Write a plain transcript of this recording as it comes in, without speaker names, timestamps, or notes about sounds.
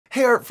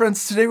Hey art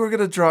friends, today we're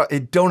going to draw a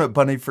donut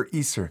bunny for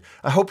Easter.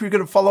 I hope you're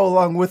going to follow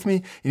along with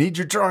me. You need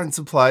your drawing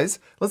supplies.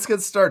 Let's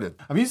get started.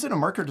 I'm using a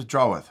marker to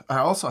draw with. I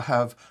also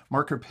have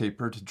marker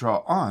paper to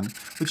draw on,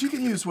 but you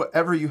can use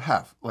whatever you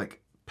have,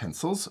 like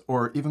pencils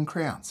or even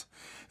crayons.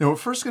 Now we're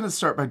first going to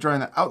start by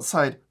drawing the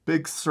outside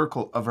big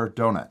circle of our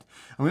donut.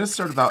 I'm going to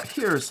start about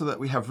here so that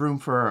we have room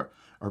for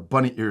our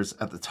bunny ears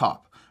at the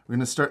top. We're going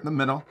to start in the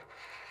middle.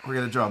 We're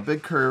going to draw a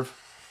big curve,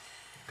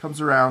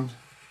 comes around,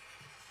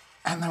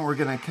 and then we're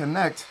going to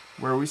connect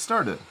where we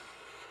started.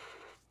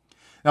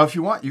 Now if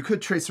you want, you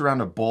could trace around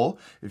a bowl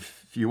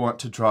if you want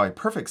to draw a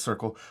perfect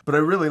circle, but I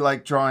really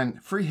like drawing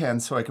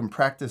freehand so I can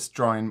practice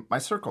drawing my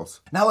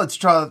circles. Now let's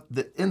draw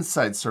the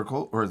inside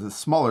circle, or the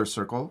smaller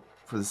circle,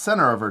 for the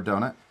center of our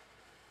donut.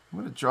 I'm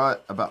going to draw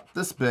it about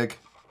this big,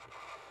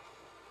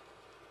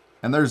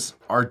 and there's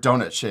our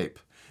donut shape.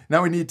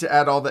 Now we need to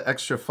add all the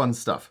extra fun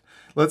stuff.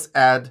 Let's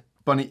add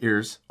bunny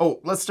ears. Oh,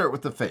 let's start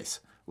with the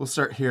face. We'll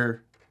start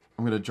here.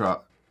 I'm going to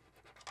draw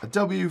a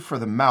W for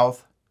the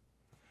mouth,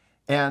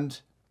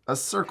 and a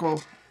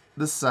circle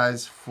this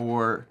size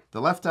for the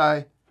left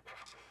eye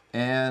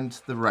and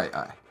the right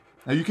eye.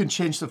 Now you can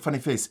change the funny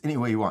face any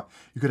way you want.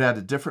 You could add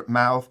a different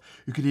mouth.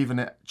 You could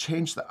even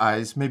change the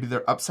eyes. Maybe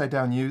they're upside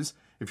down U's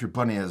if your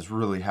bunny is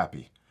really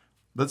happy.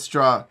 Let's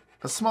draw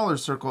a smaller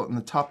circle in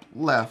the top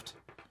left.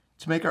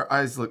 To make our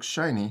eyes look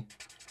shiny,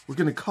 we're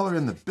going to color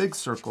in the big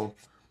circle,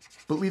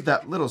 but leave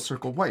that little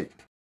circle white.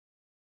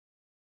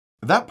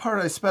 That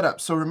part I sped up,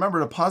 so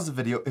remember to pause the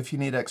video if you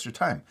need extra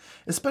time.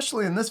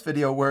 Especially in this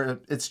video where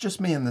it's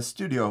just me in the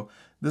studio,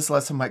 this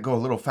lesson might go a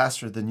little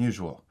faster than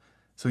usual.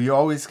 So you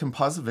always can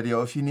pause the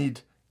video if you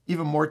need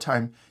even more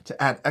time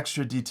to add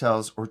extra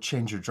details or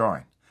change your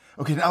drawing.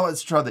 Okay, now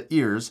let's draw the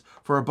ears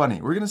for our bunny.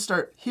 We're going to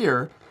start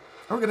here,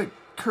 and we're going to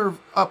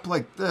curve up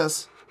like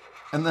this,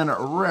 and then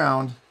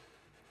around,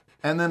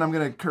 and then I'm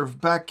going to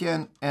curve back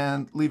in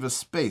and leave a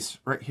space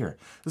right here.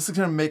 This is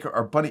going to make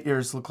our bunny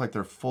ears look like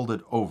they're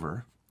folded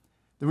over.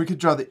 Then we could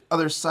draw the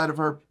other side of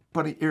our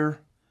bunny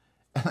ear,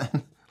 and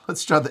then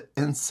let's draw the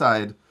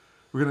inside.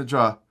 We're going to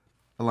draw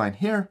a line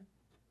here,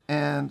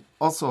 and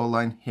also a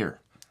line here.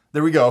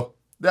 There we go.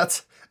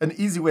 That's an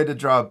easy way to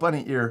draw a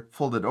bunny ear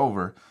folded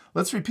over.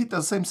 Let's repeat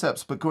those same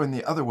steps, but going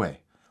the other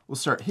way. We'll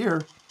start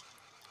here,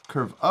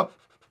 curve up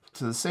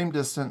to the same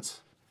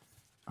distance.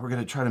 We're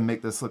going to try to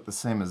make this look the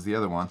same as the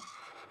other one.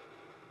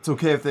 It's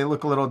okay if they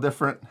look a little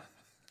different.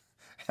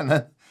 And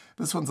then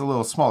this one's a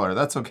little smaller.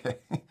 That's okay.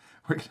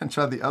 We're going to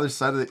draw the other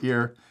side of the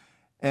ear,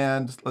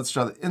 and let's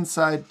draw the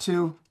inside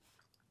too.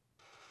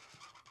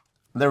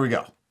 There we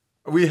go.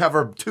 We have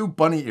our two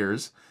bunny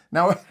ears.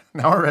 Now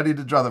we're ready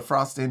to draw the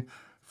frosting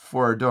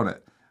for our donut.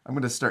 I'm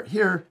going to start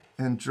here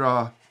and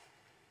draw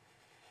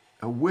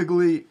a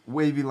wiggly,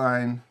 wavy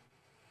line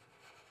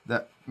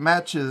that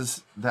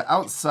matches the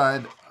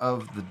outside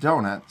of the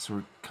donut. So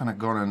we're kind of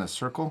going in a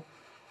circle.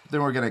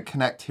 Then we're going to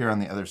connect here on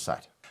the other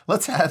side.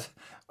 Let's add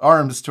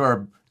arms to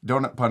our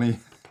donut bunny.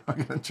 I'm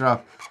going to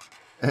draw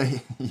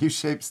a U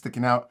shape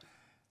sticking out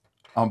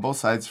on both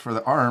sides for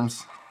the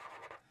arms.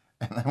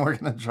 And then we're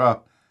going to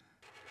draw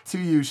two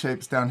U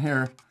shapes down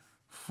here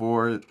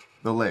for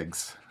the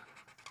legs.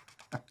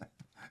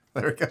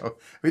 There we go.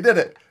 We did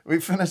it. We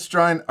finished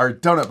drawing our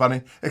donut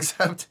bunny,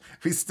 except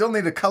we still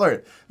need to color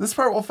it. This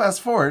part we'll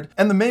fast forward.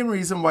 And the main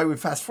reason why we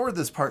fast forward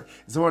this part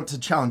is I want to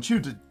challenge you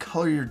to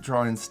color your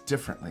drawings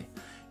differently.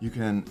 You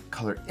can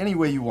color any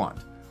way you want.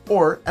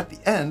 Or at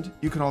the end,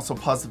 you can also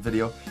pause the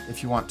video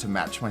if you want to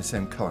match my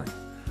same coloring.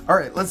 All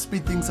right, let's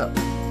speed things up.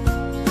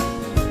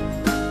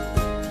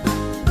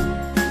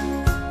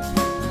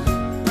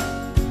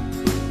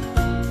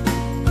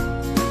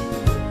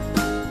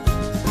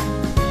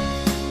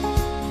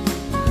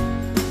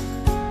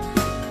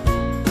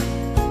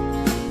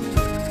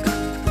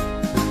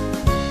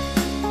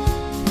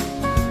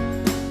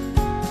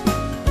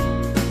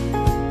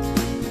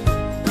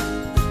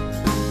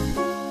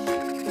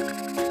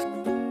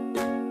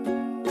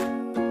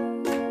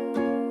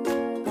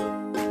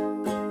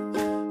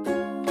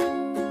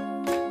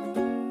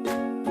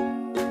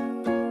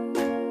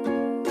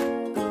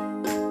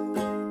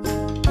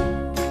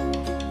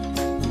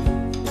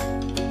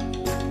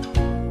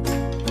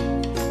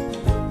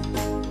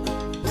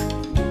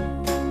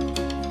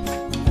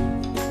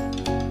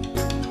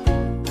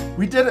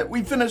 We did it!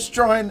 We finished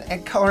drawing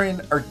and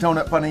coloring our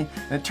donut bunny,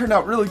 and it turned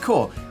out really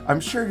cool. I'm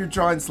sure your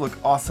drawings look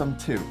awesome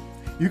too.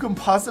 You can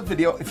pause the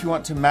video if you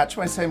want to match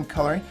my same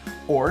coloring,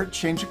 or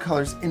change the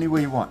colors any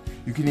way you want.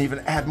 You can even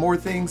add more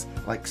things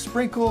like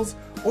sprinkles,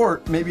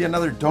 or maybe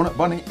another donut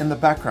bunny in the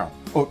background.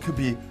 Oh, it could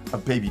be a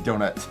baby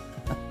donut.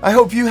 I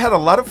hope you had a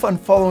lot of fun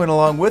following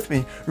along with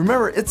me.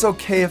 Remember, it's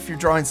okay if your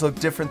drawings look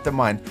different than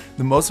mine.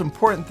 The most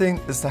important thing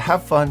is to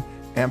have fun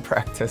and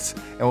practice.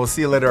 And we'll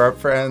see you later, art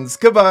friends.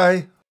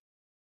 Goodbye!